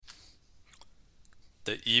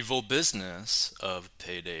The evil business of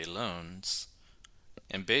payday loans,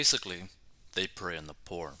 and basically, they prey on the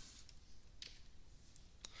poor.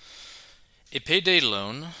 A payday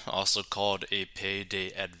loan, also called a payday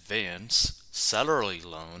advance, salary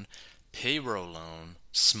loan, payroll loan,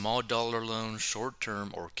 small dollar loan, short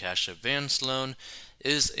term or cash advance loan,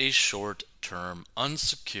 is a short term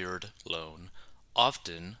unsecured loan,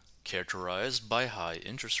 often characterized by high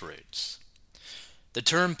interest rates. The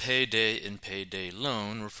term payday and payday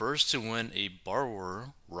loan refers to when a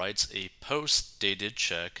borrower writes a post-dated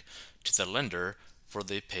check to the lender for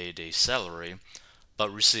the payday salary, but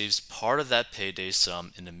receives part of that payday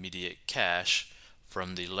sum in immediate cash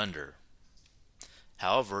from the lender.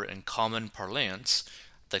 However, in common parlance,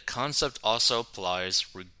 the concept also applies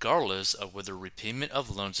regardless of whether repayment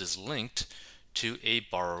of loans is linked to a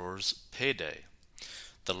borrower's payday.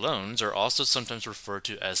 The loans are also sometimes referred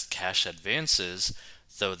to as cash advances,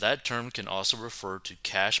 though that term can also refer to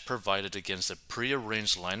cash provided against a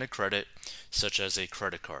prearranged line of credit, such as a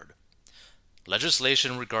credit card.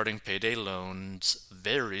 Legislation regarding payday loans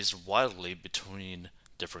varies widely between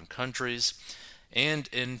different countries and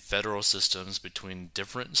in federal systems between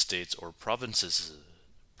different states or provinces.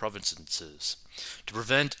 To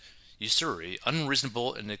prevent usury,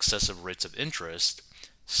 unreasonable and excessive rates of interest,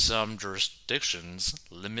 some jurisdictions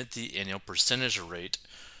limit the annual percentage rate,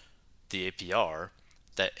 the APR,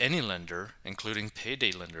 that any lender, including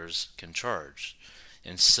payday lenders, can charge.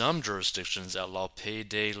 In some jurisdictions outlaw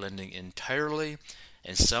payday lending entirely,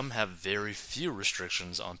 and some have very few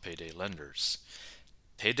restrictions on payday lenders.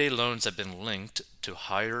 Payday loans have been linked to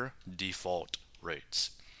higher default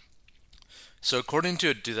rates. So, according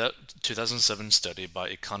to a 2007 study by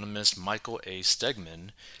economist Michael A.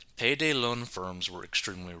 Stegman, payday loan firms were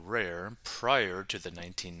extremely rare prior to the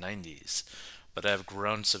 1990s, but have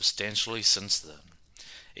grown substantially since then.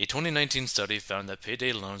 A 2019 study found that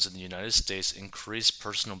payday loans in the United States increased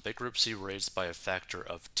personal bankruptcy rates by a factor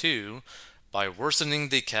of 2 by worsening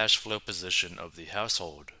the cash flow position of the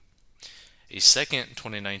household. A second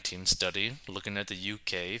 2019 study looking at the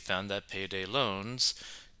UK found that payday loans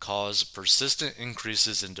cause persistent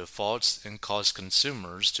increases in defaults and cause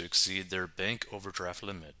consumers to exceed their bank overdraft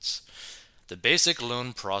limits. The basic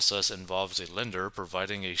loan process involves a lender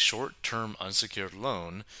providing a short-term unsecured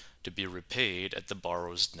loan to be repaid at the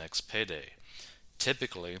borrower's next payday.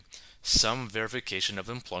 Typically, some verification of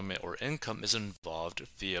employment or income is involved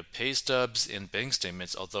via pay stubs and bank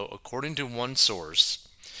statements, although according to one source,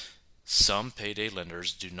 some payday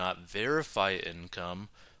lenders do not verify income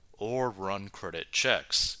or run credit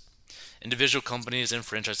checks. Individual companies and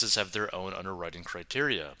franchises have their own underwriting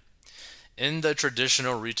criteria. In the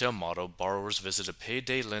traditional retail model, borrowers visit a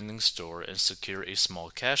payday lending store and secure a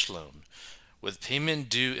small cash loan, with payment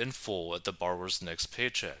due in full at the borrower's next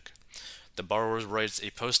paycheck. The borrower writes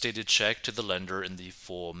a post-dated check to the lender in the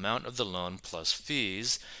full amount of the loan plus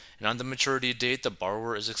fees, and on the maturity date, the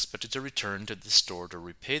borrower is expected to return to the store to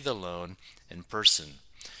repay the loan in person.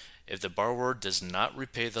 If the borrower does not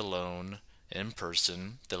repay the loan in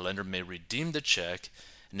person, the lender may redeem the check,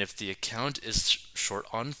 and if the account is short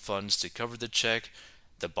on funds to cover the check,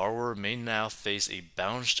 the borrower may now face a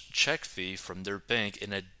bounced check fee from their bank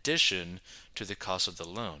in addition to the cost of the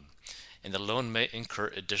loan, and the loan may incur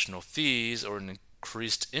additional fees or an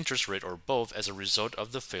increased interest rate or both as a result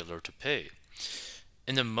of the failure to pay.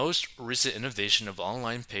 In the most recent innovation of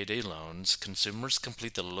online payday loans, consumers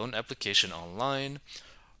complete the loan application online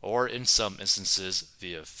or in some instances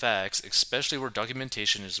via fax, especially where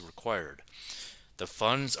documentation is required. The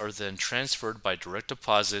funds are then transferred by direct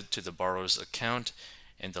deposit to the borrower's account,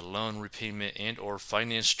 and the loan repayment and/or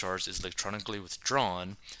finance charge is electronically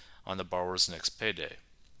withdrawn on the borrower's next payday.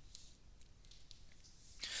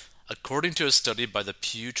 According to a study by the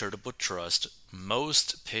Pew Charitable Trust,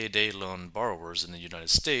 most payday loan borrowers in the United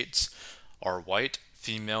States are white,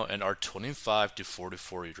 female, and are 25 to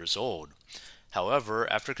 44 years old. However,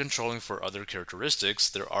 after controlling for other characteristics,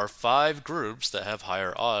 there are 5 groups that have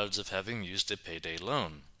higher odds of having used a payday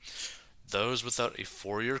loan: those without a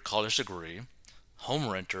 4-year college degree, home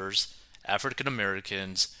renters, African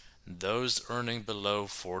Americans, those earning below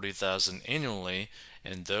 40,000 annually,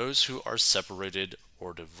 and those who are separated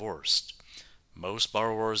or divorced. Most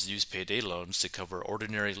borrowers use payday loans to cover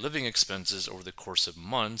ordinary living expenses over the course of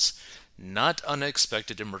months, not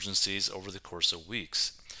unexpected emergencies over the course of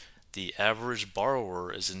weeks. The average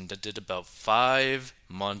borrower is indebted about 5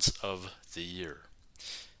 months of the year.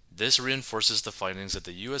 This reinforces the findings of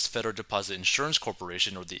the U.S. Federal Deposit Insurance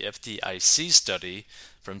Corporation, or the FDIC study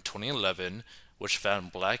from 2011, which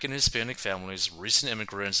found Black and Hispanic families, recent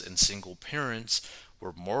immigrants, and single parents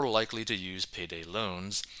were more likely to use payday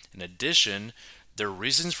loans. In addition, Their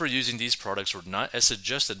reasons for using these products were not as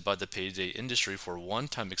suggested by the payday industry for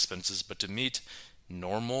one-time expenses, but to meet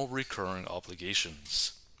normal recurring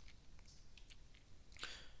obligations.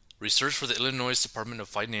 Research for the Illinois Department of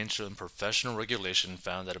Financial and Professional Regulation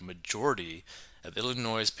found that a majority of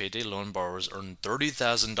Illinois' payday loan borrowers earn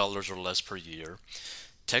 $30,000 or less per year.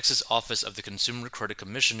 Texas Office of the Consumer Credit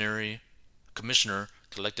Commissioner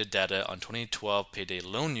collected data on 2012 payday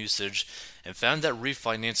loan usage and found that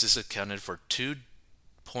refinances accounted for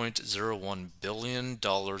 $2.01 billion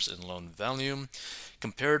in loan volume,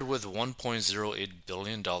 compared with $1.08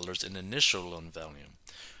 billion in initial loan volume.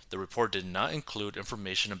 The report did not include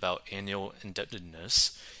information about annual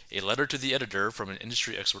indebtedness. A letter to the editor from an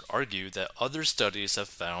industry expert argued that other studies have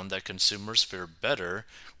found that consumers fare better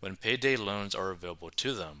when payday loans are available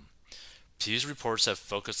to them. Pew's reports have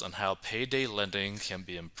focused on how payday lending can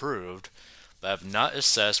be improved, but have not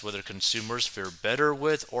assessed whether consumers fare better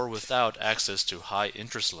with or without access to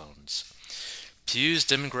high-interest loans. Pew's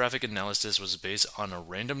demographic analysis was based on a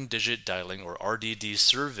random digit dialing or RDD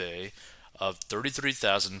survey of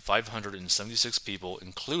 33,576 people,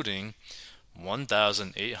 including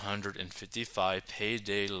 1,855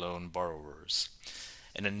 payday loan borrowers.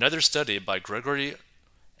 In another study by Gregory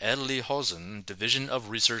Edleyhausen, Division of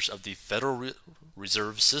Research of the Federal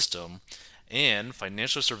Reserve System and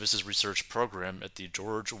Financial Services Research Program at the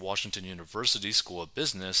George Washington University School of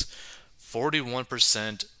Business,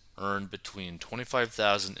 41% earned between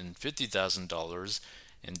 $25,000 and $50,000,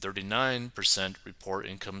 and 39% report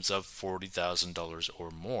incomes of $40,000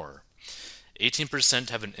 or more.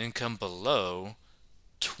 18% have an income below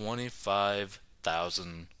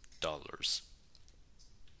 $25,000.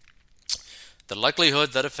 The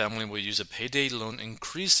likelihood that a family will use a payday loan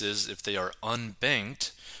increases if they are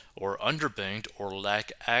unbanked or underbanked or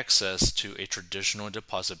lack access to a traditional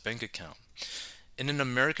deposit bank account. In an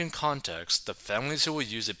American context, the families who will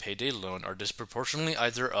use a payday loan are disproportionately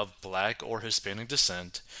either of Black or Hispanic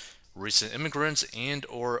descent, recent immigrants, and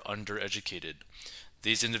or undereducated.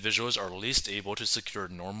 These individuals are least able to secure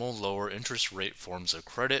normal lower interest rate forms of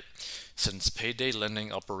credit, since payday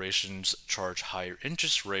lending operations charge higher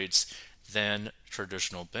interest rates than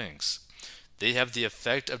traditional banks. They have the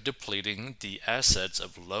effect of depleting the assets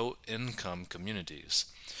of low-income communities.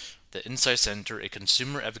 The Insight Center, a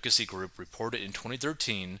consumer advocacy group, reported in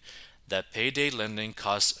 2013 that payday lending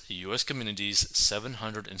costs U.S. communities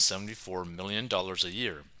 $774 million a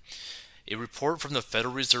year. A report from the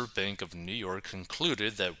Federal Reserve Bank of New York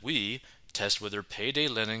concluded that we test whether payday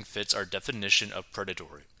lending fits our definition of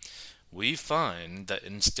predatory. We find that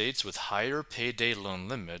in states with higher payday loan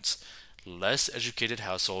limits, less educated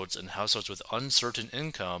households and households with uncertain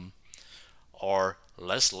income are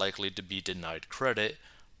less likely to be denied credit,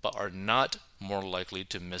 but are not more likely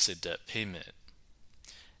to miss a debt payment.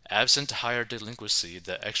 Absent higher delinquency,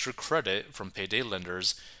 the extra credit from payday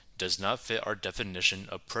lenders does not fit our definition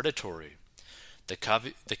of predatory. The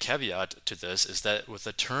caveat to this is that with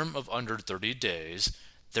a term of under 30 days,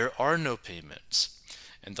 there are no payments,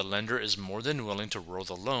 and the lender is more than willing to roll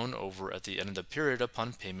the loan over at the end of the period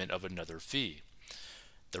upon payment of another fee.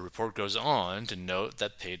 The report goes on to note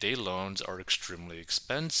that payday loans are extremely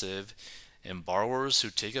expensive, and borrowers who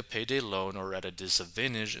take a payday loan are at a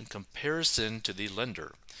disadvantage in comparison to the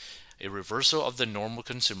lender. A reversal of the normal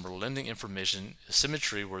consumer lending information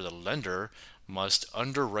asymmetry where the lender must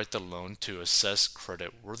underwrite the loan to assess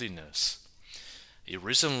credit worthiness. A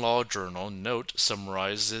recent law journal note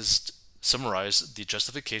summarized the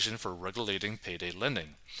justification for regulating payday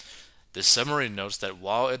lending. The summary notes that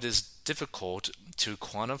while it is difficult to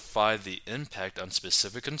quantify the impact on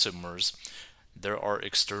specific consumers, there are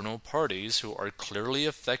external parties who are clearly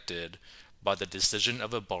affected by the decision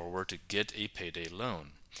of a borrower to get a payday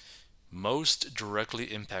loan. Most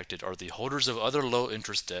directly impacted are the holders of other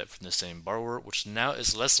low-interest debt from the same borrower, which now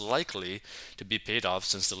is less likely to be paid off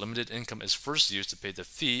since the limited income is first used to pay the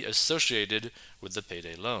fee associated with the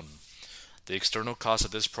payday loan. The external cost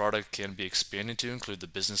of this product can be expanded to include the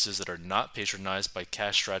businesses that are not patronized by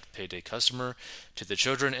cash-strapped payday customer to the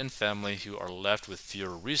children and family who are left with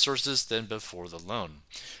fewer resources than before the loan.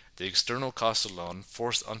 The external cost alone,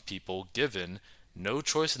 forced on people given no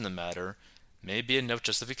choice in the matter, may be enough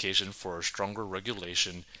justification for a stronger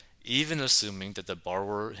regulation, even assuming that the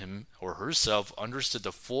borrower him or herself understood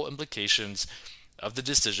the full implications of the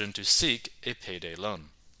decision to seek a payday loan.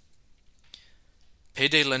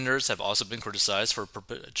 Payday lenders have also been criticized for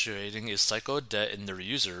perpetuating a cycle of debt in their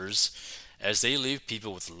users as they leave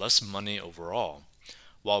people with less money overall.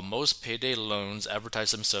 While most payday loans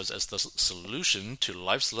advertise themselves as the solution to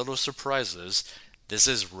life's little surprises, this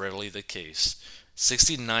is rarely the case.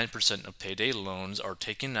 69% of payday loans are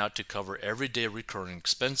taken out to cover everyday recurring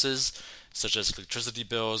expenses such as electricity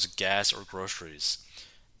bills, gas, or groceries.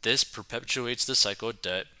 This perpetuates the cycle of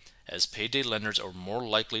debt as payday lenders are more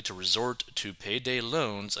likely to resort to payday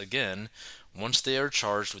loans again once they are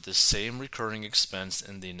charged with the same recurring expense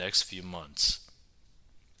in the next few months.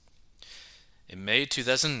 In May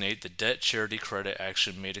 2008, the Debt Charity Credit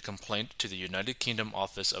Action made a complaint to the United Kingdom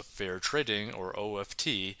Office of Fair Trading, or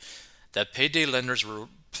OFT, that payday lenders were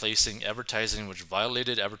placing advertising which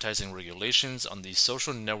violated advertising regulations on the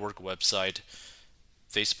social network website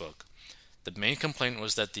Facebook. The main complaint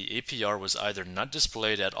was that the APR was either not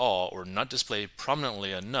displayed at all or not displayed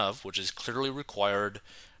prominently enough, which is clearly required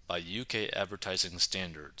by UK advertising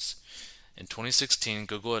standards. In 2016,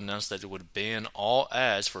 Google announced that it would ban all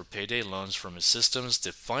ads for payday loans from its systems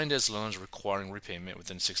defined as loans requiring repayment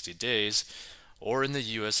within 60 days, or in the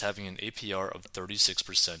US having an APR of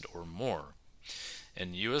 36% or more.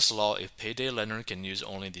 In U.S. law, a payday lender can use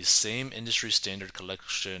only the same industry standard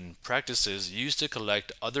collection practices used to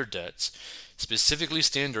collect other debts, specifically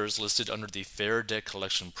standards listed under the Fair Debt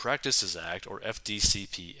Collection Practices Act, or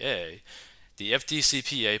FDCPA. The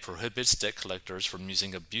FDCPA prohibits debt collectors from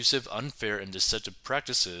using abusive, unfair, and deceptive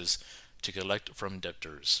practices to collect from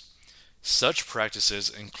debtors. Such practices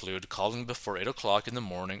include calling before 8 o'clock in the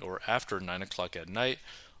morning or after 9 o'clock at night,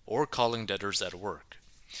 or calling debtors at work.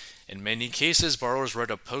 In many cases, borrowers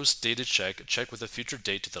write a post-dated check with a future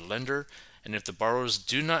date to the lender, and if the borrowers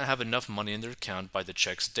do not have enough money in their account by the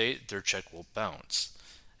check's date, their check will bounce.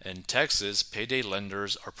 In Texas, payday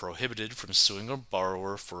lenders are prohibited from suing a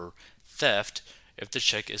borrower for theft if the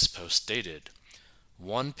check is post-dated.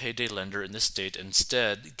 One payday lender in the state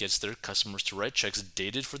instead gets their customers to write checks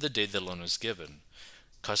dated for the day the loan was given.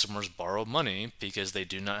 Customers borrow money because they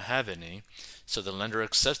do not have any, so the lender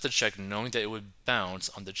accepts the check knowing that it would bounce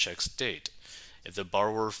on the check's date. If the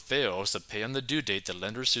borrower fails to pay on the due date, the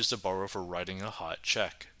lender sues the borrower for writing a hot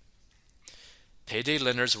check. Payday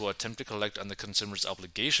lenders will attempt to collect on the consumer's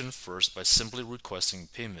obligation first by simply requesting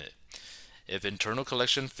payment. If internal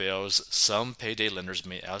collection fails, some payday lenders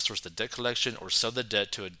may outsource the debt collection or sell the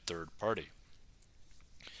debt to a third party.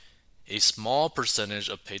 A small percentage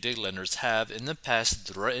of payday lenders have in the past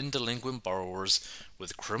threatened delinquent borrowers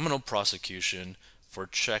with criminal prosecution for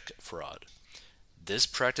check fraud. This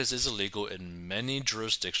practice is illegal in many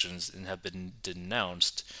jurisdictions and have been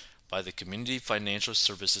denounced by the Community Financial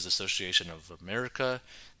Services Association of America,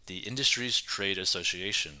 the industry's trade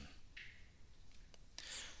association.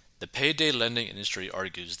 The payday lending industry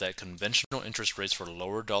argues that conventional interest rates for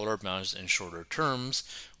lower dollar amounts in shorter terms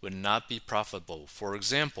would not be profitable. For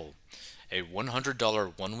example, a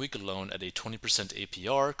 $100 one-week loan at a 20%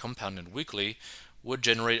 APR compounded weekly would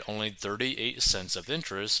generate only 38 cents of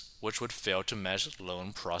interest, which would fail to match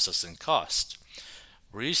loan processing cost.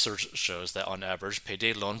 Research shows that on average,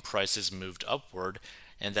 payday loan prices moved upward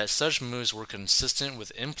and that such moves were consistent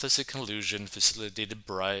with implicit collusion facilitated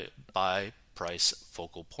by price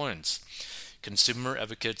focal points. Consumer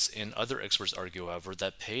advocates and other experts argue, however,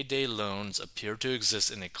 that payday loans appear to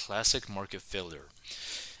exist in a classic market failure.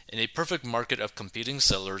 In a perfect market of competing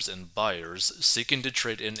sellers and buyers seeking to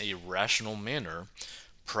trade in a rational manner,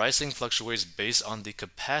 pricing fluctuates based on the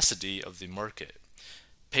capacity of the market.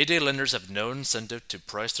 Payday lenders have no incentive to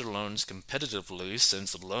price their loans competitively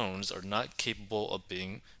since loans are not capable of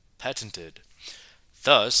being patented.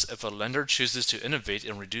 Thus, if a lender chooses to innovate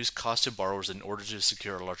and reduce costs to borrowers in order to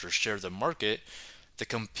secure a larger share of the market, the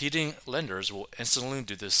competing lenders will instantly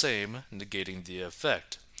do the same, negating the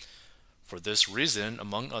effect. For this reason,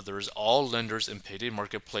 among others, all lenders in payday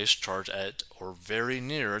marketplace charge at or very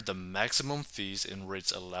near the maximum fees and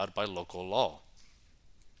rates allowed by local law.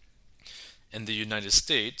 In the United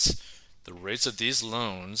States, the rates of these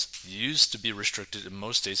loans used to be restricted in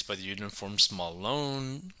most states by the Uniform Small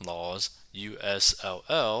Loan Laws,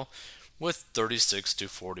 USLL, with 36 to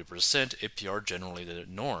 40% APR generally the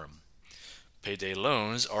norm. Payday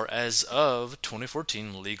loans are, as of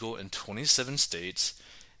 2014, legal in 27 states,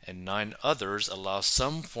 and 9 others allow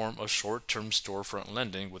some form of short-term storefront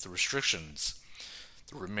lending with restrictions.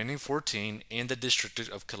 The remaining 14 and the District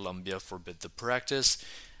of Columbia forbid the practice,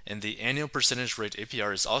 and the annual percentage rate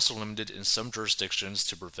APR is also limited in some jurisdictions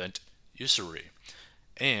to prevent usury.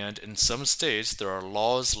 And in some states, there are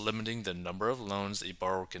laws limiting the number of loans a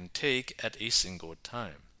borrower can take at a single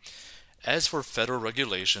time. As for federal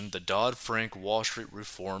regulation, the Dodd-Frank Wall Street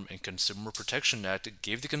Reform and Consumer Protection Act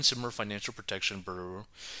gave the Consumer Financial Protection Bureau,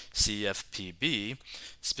 CFPB,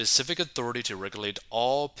 specific authority to regulate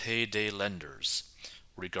all payday lenders.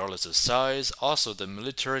 Regardless of size, also the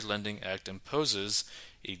Military Lending Act imposes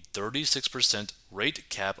a 36% rate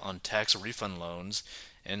cap on tax refund loans,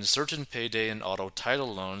 and certain payday and auto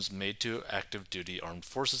title loans made to active duty armed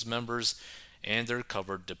forces members and their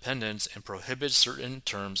covered dependents, and prohibits certain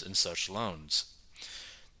terms in such loans.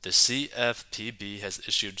 The CFPB has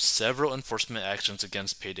issued several enforcement actions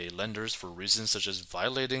against payday lenders for reasons such as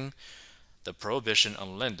violating the prohibition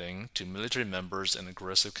on lending to military members and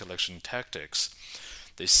aggressive collection tactics.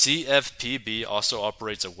 The CFPB also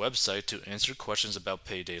operates a website to answer questions about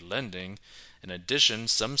payday lending. In addition,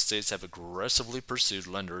 some states have aggressively pursued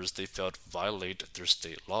lenders they felt violate their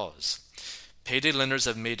state laws. Payday lenders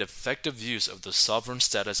have made effective use of the sovereign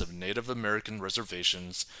status of Native American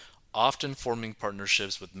reservations, often forming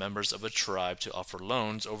partnerships with members of a tribe to offer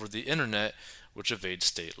loans over the internet which evade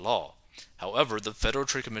state law. However, the Federal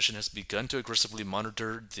Trade Commission has begun to aggressively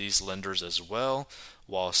monitor these lenders as well.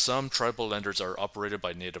 While some tribal lenders are operated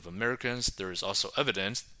by Native Americans, there is also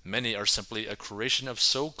evidence many are simply a creation of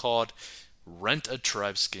so-called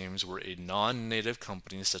rent-a-tribe schemes where a non-native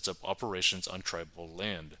company sets up operations on tribal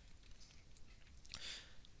land.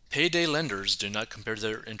 Payday lenders do not compare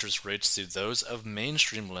their interest rates to those of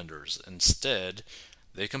mainstream lenders. Instead,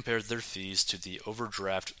 they compare their fees to the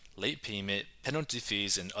overdraft, late payment, penalty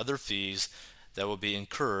fees, and other fees that will be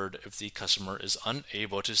incurred if the customer is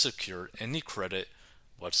unable to secure any credit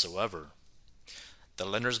whatsoever. The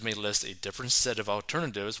lenders may list a different set of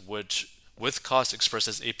alternatives with costs expressed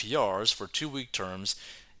as APRs for 2-week terms,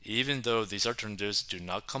 even though these alternatives do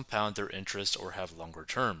not compound their interest or have longer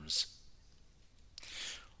terms.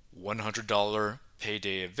 $100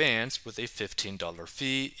 payday advance with a $15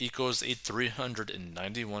 fee equals a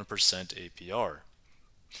 391% APR.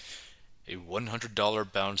 A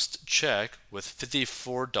 $100 bounced check with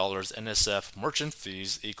 $54 NSF merchant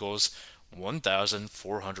fees equals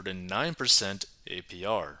 1,409%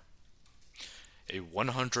 APR. A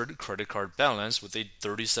 100 credit card balance with a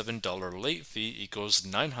 $37 late fee equals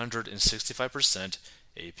 965%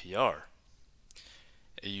 APR.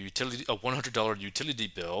 A $100 utility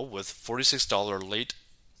bill with $46 late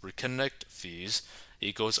reconnect fees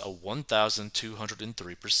equals a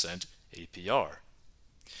 1,203% APR.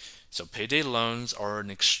 So payday loans are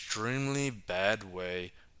an extremely bad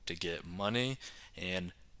way to get money,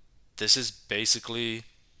 and this is basically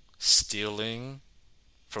stealing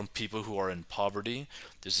from people who are in poverty.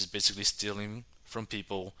 This is basically stealing from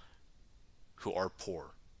people who are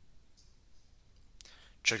poor.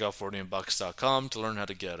 Check out 40inbox.com to learn how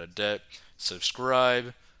to get out of debt.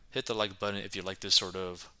 Subscribe, hit the like button if you like this sort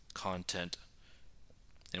of content,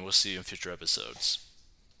 and we'll see you in future episodes.